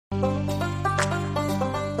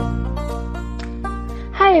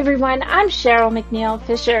Hi everyone, I'm Cheryl McNeil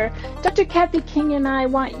Fisher. Dr. Kathy King and I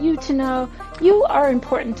want you to know you are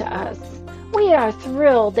important to us. We are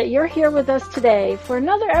thrilled that you're here with us today for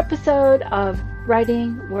another episode of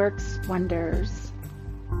Writing Works Wonders.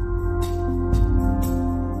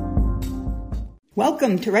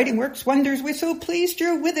 Welcome to Writing Works Wonders. We're so pleased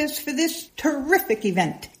you're with us for this terrific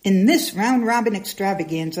event. In this round robin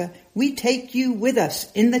extravaganza, we take you with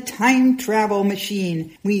us in the time travel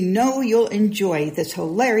machine. We know you'll enjoy this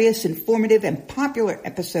hilarious, informative, and popular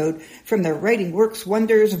episode from the Writing Works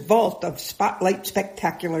Wonders vault of Spotlight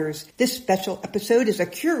Spectaculars. This special episode is a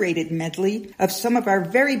curated medley of some of our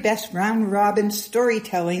very best round robin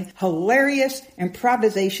storytelling, hilarious,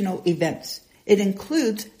 improvisational events. It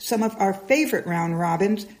includes some of our favorite round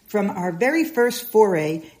robins from our very first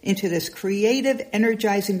foray into this creative,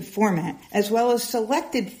 energizing format, as well as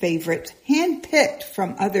selected favorites handpicked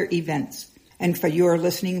from other events. And for your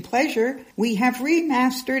listening pleasure, we have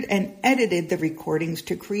remastered and edited the recordings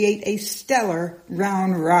to create a stellar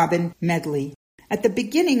round robin medley. At the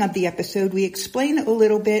beginning of the episode, we explain a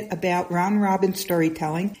little bit about round robin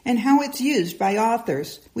storytelling and how it's used by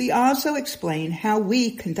authors. We also explain how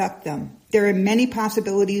we conduct them. There are many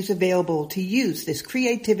possibilities available to use this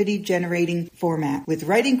creativity-generating format with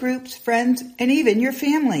writing groups, friends, and even your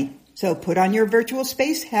family. So put on your virtual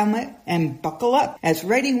space helmet and buckle up as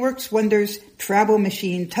Writing Works Wonders travel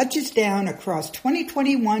machine touches down across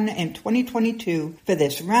 2021 and 2022 for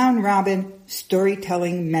this round robin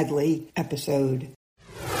storytelling medley episode.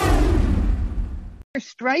 A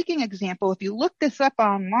striking example, if you look this up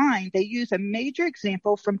online, they use a major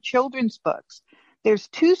example from children's books. There's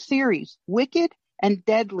two series, Wicked and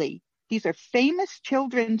Deadly. These are famous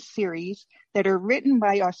children's series that are written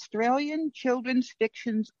by Australian children's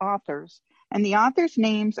fiction authors. And the authors'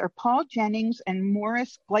 names are Paul Jennings and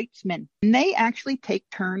Morris Gleitzman. And they actually take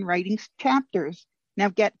turn writing chapters. Now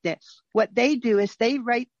get this. What they do is they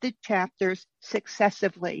write the chapters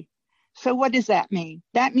successively. So what does that mean?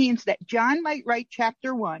 That means that John might write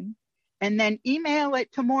chapter 1 and then email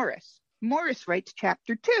it to Morris. Morris writes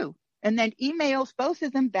chapter 2 and then emails both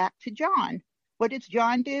of them back to John. What does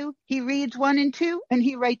John do? He reads 1 and 2 and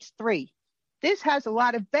he writes 3. This has a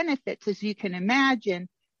lot of benefits, as you can imagine,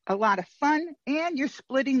 a lot of fun, and you're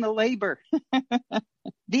splitting the labor.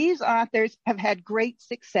 These authors have had great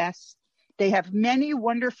success. They have many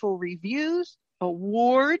wonderful reviews,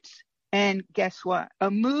 awards, and guess what?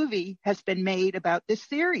 A movie has been made about this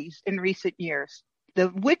series in recent years. The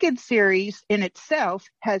Wicked series in itself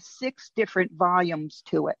has 6 different volumes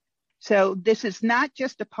to it. So this is not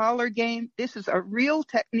just a parlor game. This is a real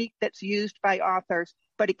technique that's used by authors,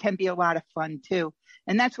 but it can be a lot of fun too.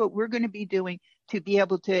 And that's what we're going to be doing to be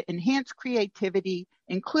able to enhance creativity,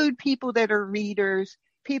 include people that are readers,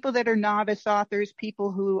 people that are novice authors,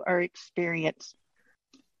 people who are experienced.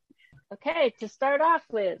 Okay, to start off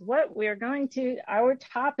with, our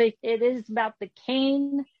topic, it is about the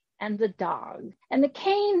cane and the dog. And the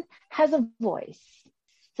cane has a voice.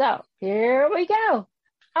 So here we go.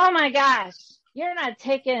 Oh my gosh, you're not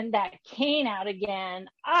taking that cane out again.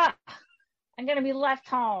 I'm going to be left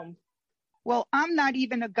home. Well, I'm not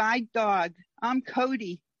even a guide dog. I'm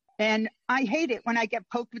Cody, and I hate it when I get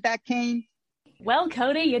poked with that cane. Well,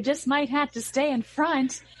 Cody, you just might have to stay in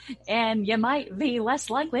front, and you might be less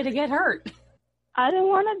likely to get hurt. I don't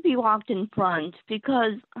want to be walked in front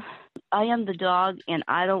because I am the dog, and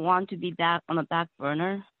I don't want to be back on the back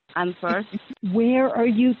burner. I'm first. Where are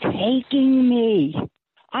you taking me?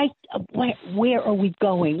 Where are we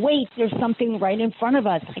going? Wait, there's something right in front of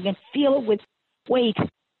us. I can feel it wait.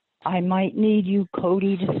 I might need you,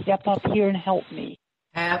 Cody, to step up here and help me.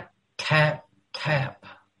 Tap, tap, tap.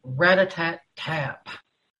 Rat-a-tat-tap.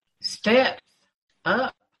 Steps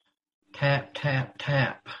up. Tap, tap,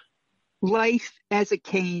 tap. Life as a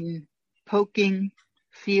cane, poking,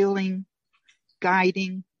 feeling,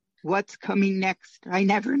 guiding. What's coming next? I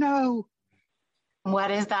never know.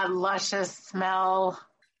 What is that luscious smell?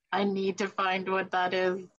 I need to find what that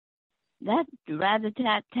is. That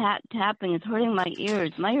rat-a-tat-tat-tapping is hurting my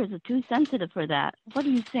ears. My ears are too sensitive for that. What are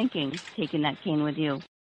you thinking, taking that cane with you?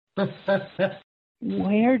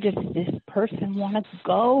 Where does this person want to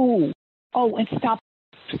go? Oh, and stop.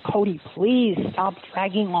 Cody, please stop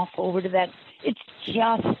dragging off over to that. It's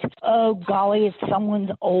just, oh golly, it's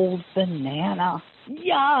someone's old banana.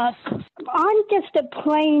 Yuck. I'm just a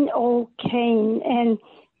plain old cane.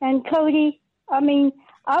 And Cody,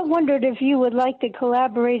 I wondered if you would like to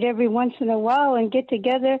collaborate every once in a while and get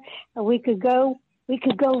together and we could go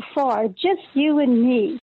far, just you and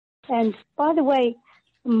me. And by the way,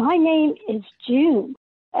 my name is June,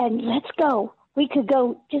 and let's go. We could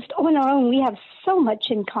go just on our own. We have so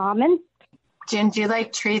much in common. Jen, do you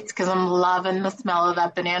like treats? Because I'm loving the smell of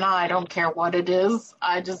that banana. I don't care what it is.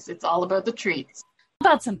 It's all about the treats.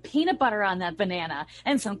 How about some peanut butter on that banana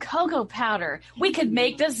and some cocoa powder? We could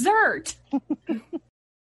make dessert.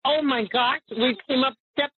 Oh my gosh, we came up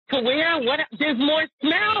steps to where? What? There's more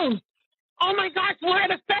smells. Oh my gosh, we're at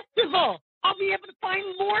a festival. I'll be able to find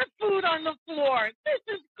more food on the floor. This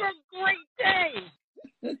is a great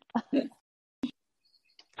day.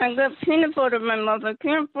 I got peanut butter, my mother.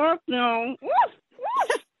 Peanut butter, no.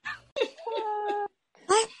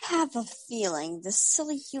 I have a feeling the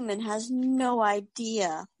silly human has no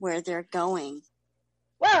idea where they're going.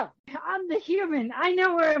 Well, I'm the human. I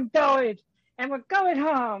know where I'm going, and we're going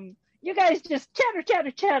home. You guys just chatter, chatter,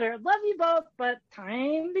 chatter. Love you both, but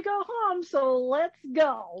time to go home, so let's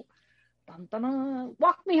go. Dun, dun, dun.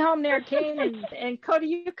 Walk me home there, Kane, and Cody,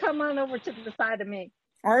 you come on over to the side of me.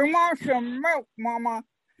 I want some milk, Mama.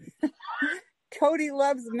 Cody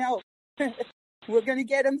loves milk. We're going to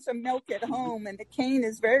get him some milk at home, and the Kane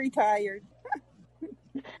is very tired.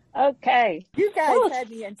 Okay. You guys had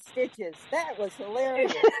me in stitches. That was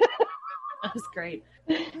hilarious. That was great.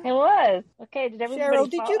 It was. Okay, did everybody Cheryl,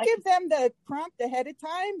 did you give them the prompt ahead of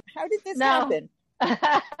time? How did this happen?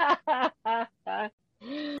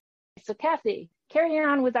 So, Kathy, carry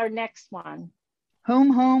on with our next one. Home,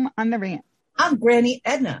 home on the ranch. I'm Granny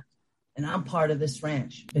Edna, and I'm part of this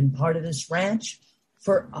ranch. Been part of this ranch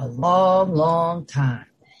for a long, long time.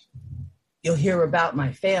 You'll hear about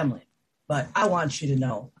my family, but I want you to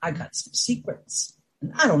know I got some secrets,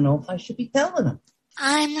 and I don't know if I should be telling them.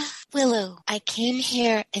 I'm Willow. I came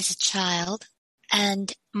here as a child,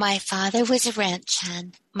 and my father was a ranch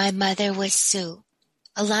hand. My mother was Sue.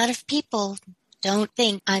 A lot of people don't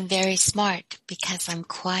think I'm very smart because I'm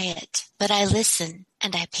quiet, but I listen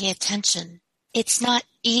and I pay attention. It's not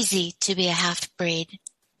easy to be a half-breed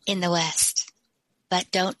in the West, but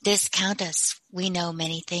don't discount us. We know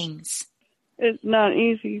many things. It's not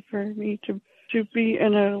easy for me to be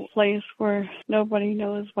in a place where nobody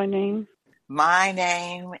knows my name. My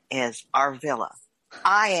name is Arvilla.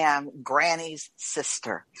 I am Granny's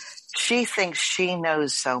sister. She thinks she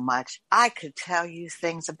knows so much. I could tell you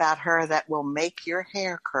things about her that will make your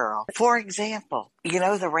hair curl. For example, you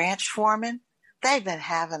know the ranch foreman? They've been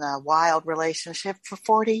having a wild relationship for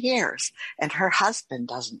 40 years, and her husband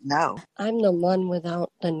doesn't know. I'm the one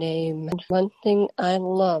without the name. One thing I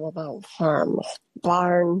love about farms,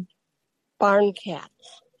 barn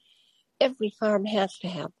cats. Every farm has to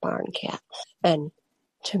have barn cats. And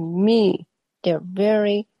to me, they're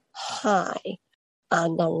very high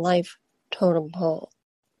on the life totem pole.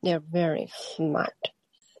 They're very smart.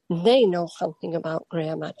 They know something about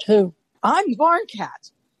Grandma, too. I'm Barn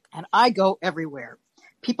Cat, and I go everywhere.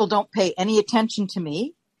 People don't pay any attention to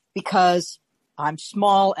me because I'm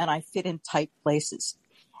small and I fit in tight places.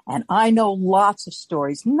 And I know lots of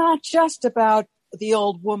stories, not just about the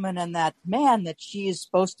old woman and that man that she is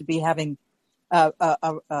supposed to be having a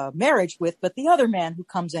marriage with, but the other man who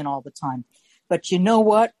comes in all the time. But you know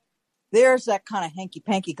what? There's that kind of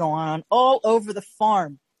hanky-panky going on all over the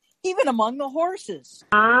farm, even among the horses.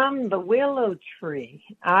 I'm the willow tree.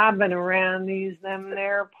 I've been around them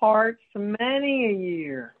there parts for many a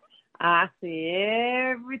year. I see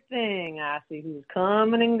everything. I see who's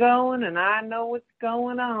coming and going, and I know what's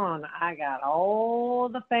going on. I got all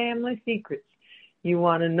the family secrets. You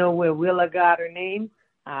want to know where Willa got her name?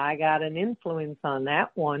 I got an influence on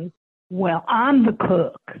that one. Well, I'm the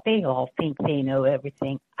cook. They all think they know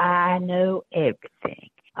everything. I know everything.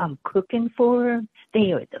 I'm cooking for them.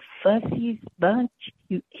 They are the fussiest bunch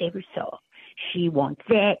you ever saw. She wants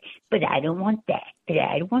that, but I don't want that, but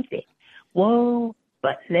I don't want that. Whoa,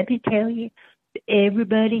 but let me tell you,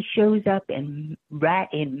 everybody shows up right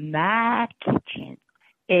in my kitchen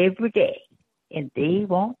every day, and they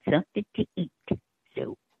want something to eat.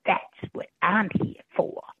 So that's what I'm here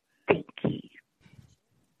for. Thank you.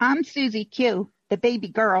 I'm Susie Q, the baby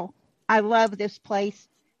girl. I love this place.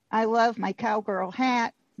 I love my cowgirl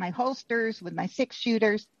hat, my holsters with my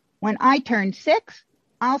 6-shooters. When I turn 6,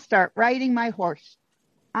 I'll start riding my horse.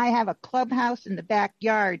 I have a clubhouse in the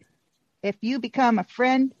backyard. If you become a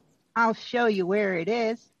friend, I'll show you where it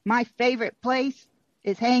is. My favorite place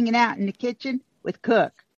is hanging out in the kitchen with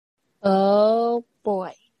Cook. Oh,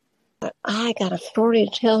 boy. I got a story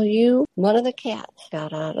to tell you. One of the cats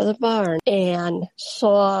got out of the barn and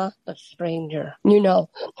saw a stranger. You know,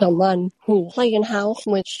 the one who playing house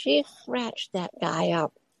with. She scratched that guy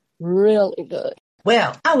up really good.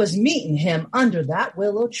 Well, I was meeting him under that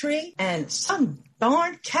willow tree, and some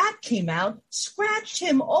darn cat came out, scratched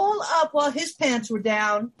him all up while his pants were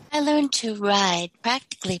down. I learned to ride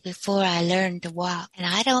practically before I learned to walk, and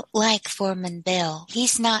I don't like Foreman Bill.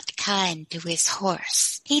 He's not kind to his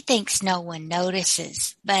horse. He thinks no one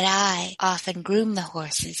notices, but I often groom the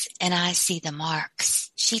horses, and I see the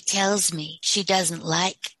marks. She tells me she doesn't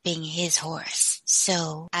like being his horse,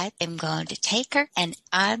 so I am going to take her, and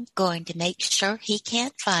I'm going to make sure he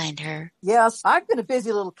can't find her. Yes, I've been a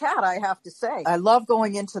busy little cat, I have to say. I love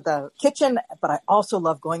going into the kitchen, but I also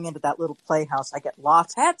love going into that little playhouse. I get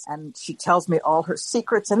lots of pets, and she tells me all her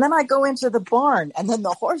secrets, and then I go into the barn, and then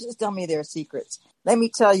the horses tell me their secrets. Let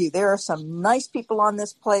me tell you, there are some nice people on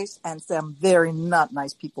this place and some very not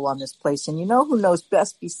nice people on this place. And you know who knows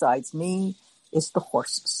best besides me? It's the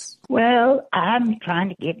horses. Well, I'm trying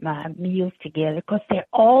to get my meals together because they're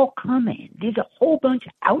all coming. There's a whole bunch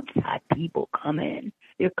of outside people coming.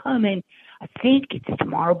 They're coming, I think it's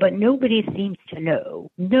tomorrow, but nobody seems to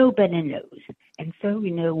know. Nobody knows. And so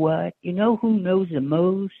you know what? You know who knows the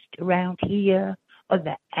most around here? Are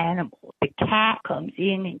the animals. The cat comes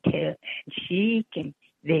in and she can,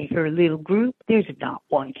 her little group, there's not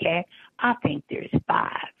one cat. I think there's 5.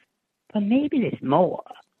 But maybe there's more.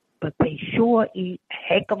 But they sure eat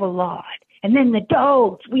a heck of a lot. And then the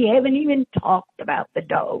dogs. We haven't even talked about the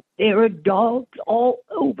dogs. There are dogs all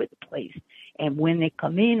over the place. And when they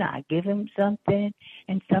come in, I give them something.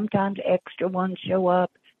 And sometimes extra ones show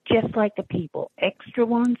up, just like the people. Extra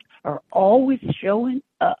ones are always showing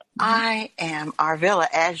up. I am Arvilla,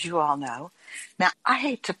 as you all know. Now, I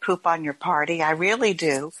hate to poop on your party. I really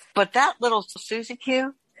do. But that little Susie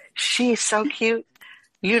Q, she's so cute.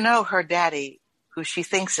 You know her daddy, who she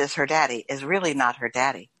thinks is her daddy, is really not her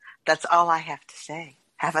daddy. That's all I have to say.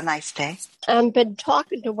 Have a nice day. I've been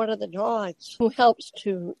talking to one of the dogs who helps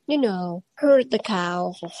to, herd the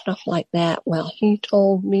cows and stuff like that. Well, he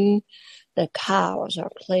told me the cows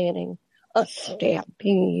are planning a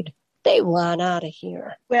stampede. They want out of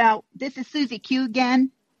here. Well, this is Susie Q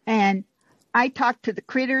again, and I talk to the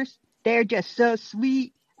critters. They're just so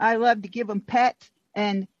sweet. I love to give them pets,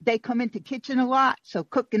 and they come into the kitchen a lot, so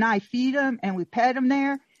Cook and I feed them, and we pet them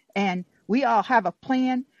there, and we all have a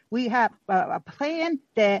plan. We have a plan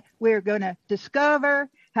that we're going to discover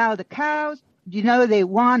how the cows, they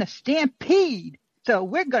want to stampede. So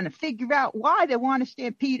we're going to figure out why they want to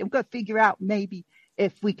stampede. I'm going to figure out maybe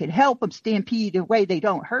if we can help them stampede in a way they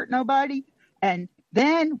don't hurt nobody. And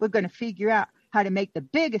then we're going to figure out how to make the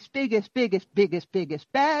biggest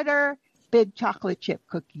better big chocolate chip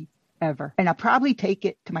cookie ever. And I'll probably take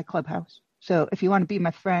it to my clubhouse. So if you want to be my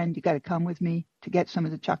friend, you got to come with me to get some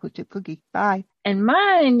of the chocolate chip cookie. Bye. And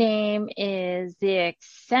my name is the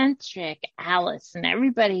eccentric Alice, and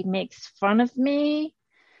everybody makes fun of me.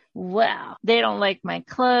 Well, they don't like my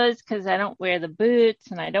clothes because I don't wear the boots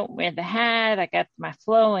and I don't wear the hat. I got my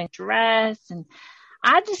flowing dress, and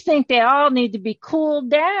I just think they all need to be cooled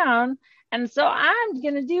down. And so I'm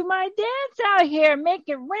going to do my dance out here, make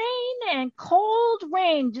it rain and cold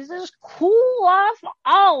rain, just cool off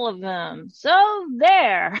all of them. So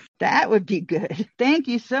there. That would be good. Thank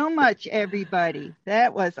you so much, everybody.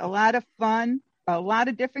 That was a lot of fun. A lot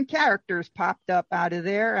of different characters popped up out of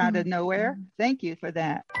there, out of nowhere. Thank you for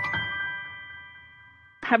that.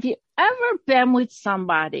 Have you ever been with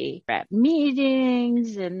somebody at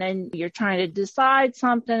meetings and then you're trying to decide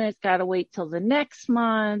something? It's got to wait till the next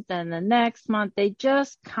month, and the next month they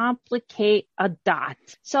just complicate a dot.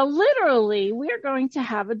 So literally, we're going to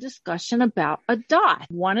have a discussion about a dot.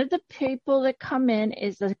 One of the people that come in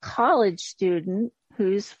is a college student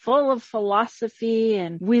who's full of philosophy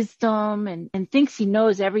and wisdom and thinks he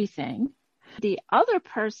knows everything. The other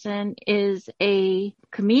person is a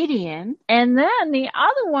comedian, and then the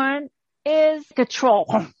other one is a troll.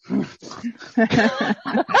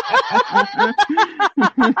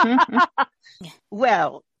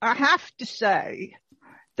 Well, I have to say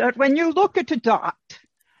that when you look at a dot,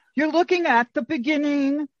 you're looking at the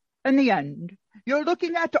beginning and the end. You're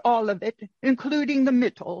looking at all of it, including the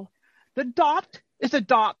middle. The dot is a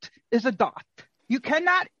dot is a dot. You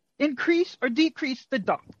cannot increase or decrease the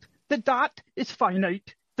dot. The dot is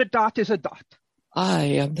finite. The dot is a dot. I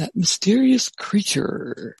am that mysterious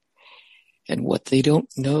creature. And what they don't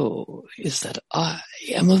know is that I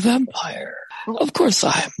am a vampire. Of course,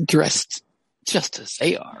 I am dressed just as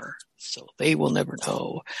they are, so they will never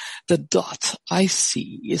know. The dot I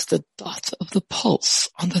see is the dot of the pulse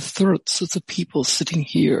on the throats of the people sitting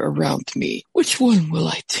here around me. Which one will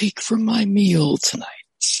I take for my meal tonight?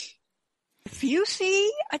 If you see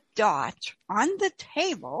a dot on the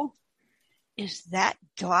table, is that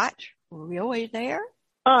dot really there?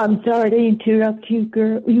 I'm sorry to interrupt you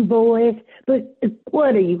boys, but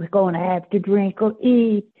what are you going to have to drink or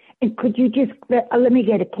eat? And could you just let me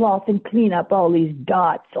get a cloth and clean up all these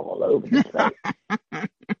dots all over the place?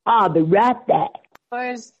 I'll be right back.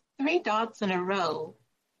 Whereas 3 dots in a row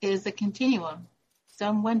is a continuum. So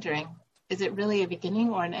I'm wondering, is it really a beginning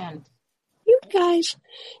or an end? You guys,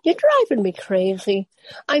 you're driving me crazy.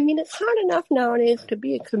 I mean, it's hard enough nowadays to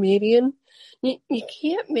be a comedian. You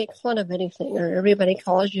can't make fun of anything or everybody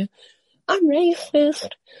calls you, I'm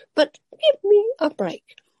racist. But give me a break.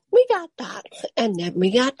 We got dots, and then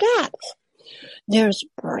we got dots. There's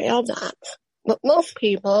Braille dots, but most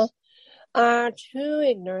people are too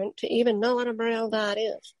ignorant to even know what a Braille dot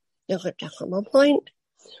is. There's a decimal point.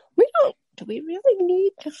 Do we really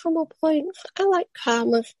need decimal points? I like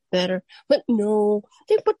commas better, but no,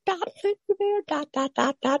 they put dots everywhere, dot, dot,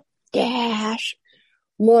 dot, dot, dash.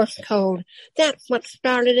 Morse code. That's what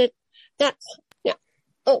started it. Yeah.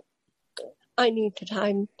 Oh, I need to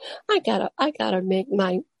time. I gotta make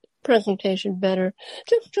my presentation better.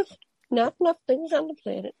 Just not enough things on the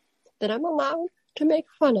planet that I'm allowed to make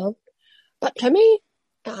fun of. But to me,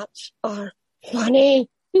 dots are funny.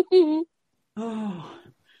 Oh,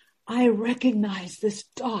 I recognize this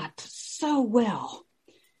dot so well.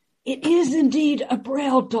 It is indeed a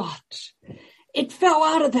Braille dot. It fell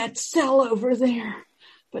out of that cell over there.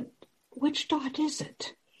 But which dot is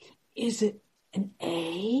it? Is it an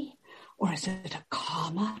A? Or is it a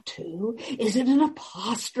comma too? Is it an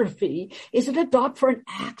apostrophe? Is it a dot for an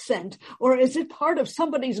accent? Or is it part of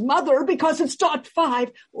somebody's mother because it's dot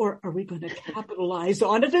 5? Or are we going to capitalize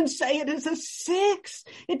on it and say it is a 6?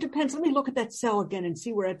 It depends. Let me look at that cell again and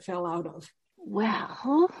see where it fell out of.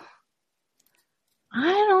 Well,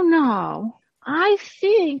 I don't know. I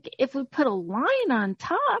think if we put a line on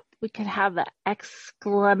top, we could have an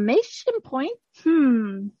exclamation point.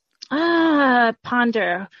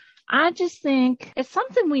 Ponder. I just think it's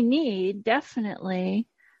something we need, definitely.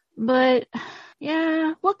 But,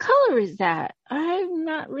 yeah, what color is that? I'm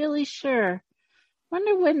not really sure.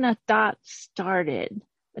 Wonder when the dot started.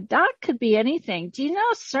 A dot could be anything. Do you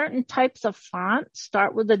know certain types of font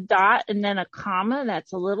start with a dot and then a comma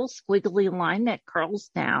that's a little squiggly line that curls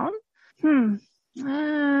down? I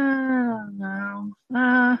don't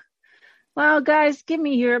know. Well, guys, give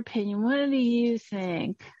me your opinion. What do you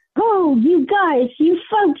think? Oh, you guys, you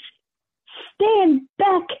folks, stand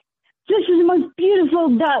back. This is the most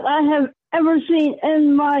beautiful dot I have ever seen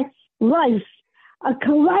in my life. A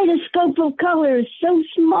kaleidoscope of colors, so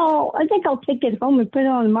small. I think I'll take it home and put it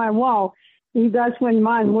on my wall. You guys wouldn't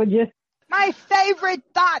mind, would you? My favorite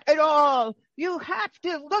dot at all. You have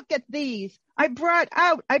to look at these. I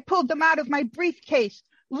pulled them out of my briefcase.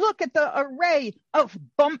 Look at the array of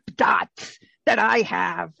bump dots that I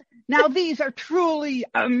have. Now, these are truly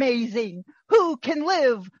amazing. Who can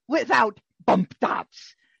live without bump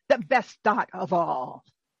dots? The best dot of all.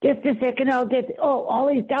 Just a second, I'll get, all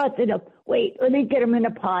these dots in a, wait, let me get them in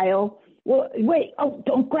a pile. Well, wait,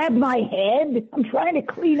 don't grab my head. I'm trying to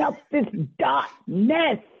clean up this dot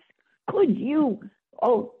mess. Could you,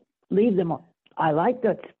 leave them on. I like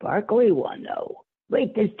that sparkly one, though.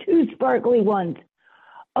 Wait, there's 2 sparkly ones.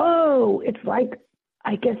 Oh, it's like,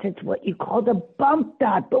 I guess it's what you call the bump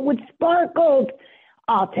dot, but with sparkles.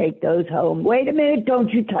 I'll take those home. Wait a minute, don't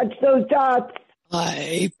you touch those dots.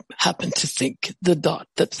 I happen to think the dot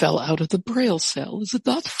that fell out of the Braille cell is a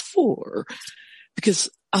dot 4. Because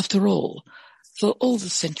after all, for all the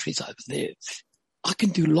centuries I've lived, I can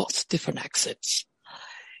do lots of different accents.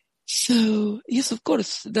 So, yes, of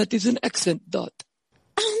course, that is an accent dot.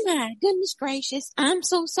 Oh my goodness gracious. I'm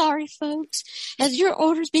so sorry, folks. Has your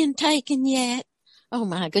orders been taken yet? Oh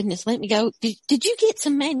my goodness, let me go. Did you get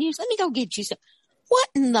some menus? Let me go get you some. What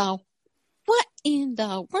in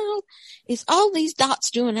the world is all these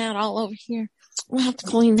dots doing out all over here? We'll have to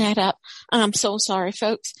clean that up. I'm so sorry,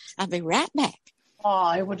 folks. I'll be right back.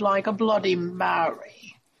 I would like a Bloody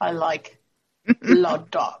Mary. I like blood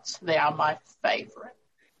dots. They are my favorite.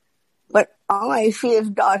 But all I see is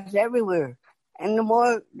dots everywhere. And the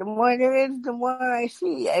more there is, the more I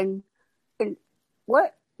see. And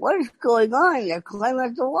what is going on? They're climbing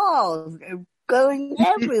up the walls. They're going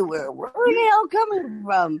everywhere. Where are they all coming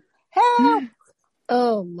from? Help!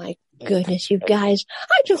 Oh my goodness, you guys.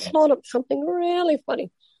 I just thought of something really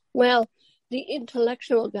funny. Well, the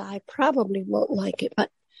intellectual guy probably won't like it, but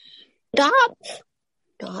dot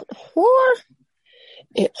 4,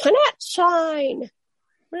 it's an at sign.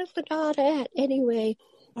 Where's the dot at anyway?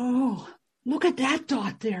 Oh, look at that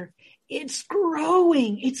dot there. It's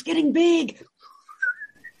growing. It's getting big.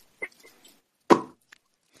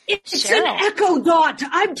 It's an echo dot.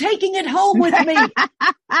 I'm taking it home with me.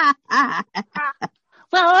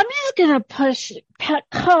 Well, just gonna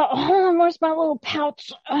hold on, where's my little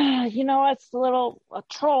pouch? Us little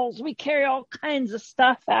trolls, we carry all kinds of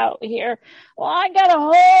stuff out here. Well, I got a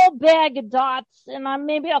whole bag of dots, and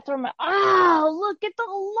maybe I'll throw look at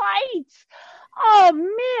the lights. Oh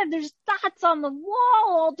man, there's dots on the wall,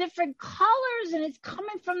 all different colors, and it's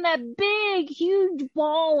coming from that big, huge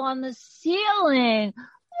ball on the ceiling.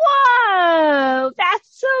 Whoa,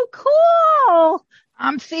 that's so cool.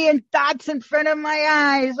 I'm seeing dots in front of my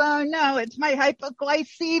eyes. Oh no, it's my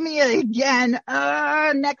hypoglycemia again.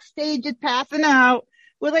 Next stage is passing out.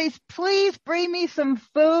 Will they please bring me some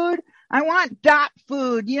food? I want dot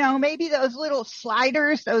food. Maybe those little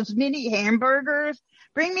sliders, those mini hamburgers.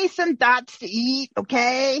 Bring me some dots to eat,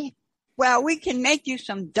 okay? Well, we can make you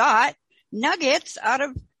some dot nuggets out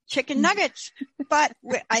of chicken nuggets, but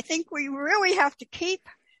I think we really have to keep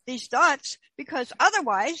these dots because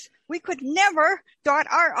otherwise we could never dot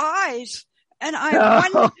our eyes. And I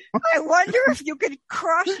wonder if you could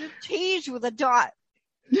cross your T's with a dot.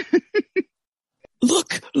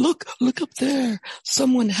 Look up there.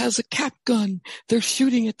 Someone has a cap gun. They're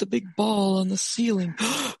shooting at the big ball on the ceiling.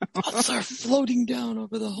 Dots are floating down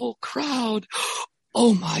over the whole crowd.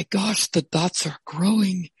 Oh my gosh, the dots are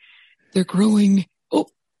growing. They're growing. Oh,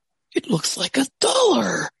 it looks like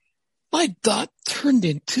 $1. My dot turned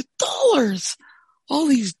into dollars. All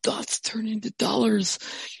these dots turn into dollars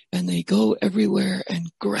and they go everywhere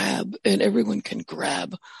and everyone can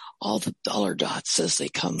grab all the dollar dots as they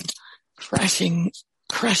come crashing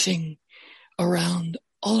all around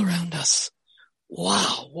us.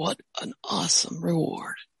 Wow, what an awesome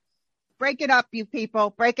reward. Break it up, you people.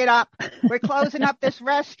 Break it up. We're closing up this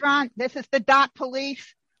restaurant. This is the dot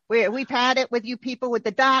police. We've had it with you people with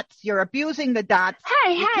the dots. You're abusing the dots.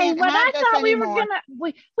 Hey, but I thought we were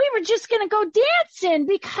just gonna go dancing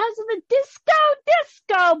because of the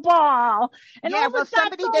disco ball. And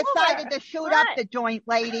somebody decided to shoot up the joint,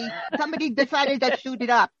 lady. Somebody decided to shoot it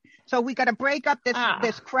up. So we got to break up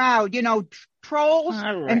this crowd. Trolls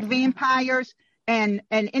and vampires and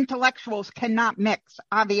intellectuals cannot mix.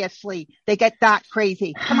 Obviously, they get dot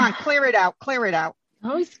crazy. Come on, clear it out.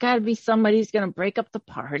 Always got to be somebody who's going to break up the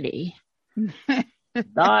party.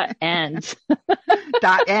 Dot ends.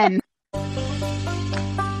 Dot end.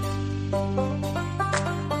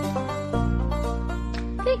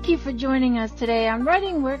 Thank you for joining us today on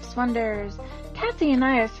Writing Works Wonders. Kathy and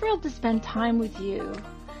I are thrilled to spend time with you.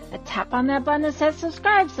 Tap on that button that says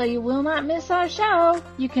subscribe so you will not miss our show.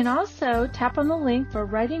 You can also tap on the link for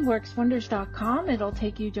writingworkswonders.com. It'll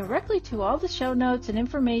take you directly to all the show notes and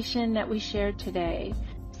information that we shared today.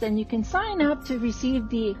 Then you can sign up to receive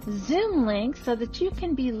the Zoom link so that you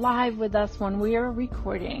can be live with us when we are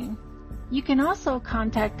recording. You can also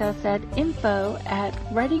contact us at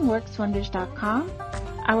info@writingworkswonders.com.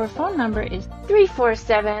 Our phone number is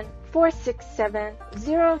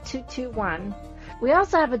 347-467-0221. We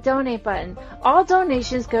also have a donate button. All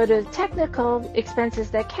donations go to technical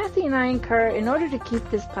expenses that Kathy and I incur in order to keep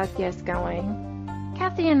this podcast going.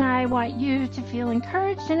 Kathy and I want you to feel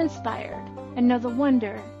encouraged and inspired and know the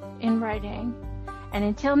wonder in writing. And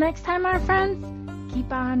until next time, our friends,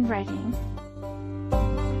 keep on writing.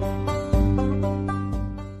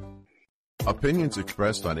 Opinions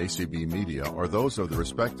expressed on ACB Media are those of the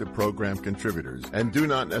respective program contributors and do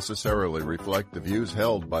not necessarily reflect the views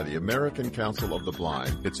held by the American Council of the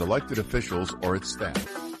Blind, its elected officials, or its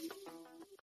staff.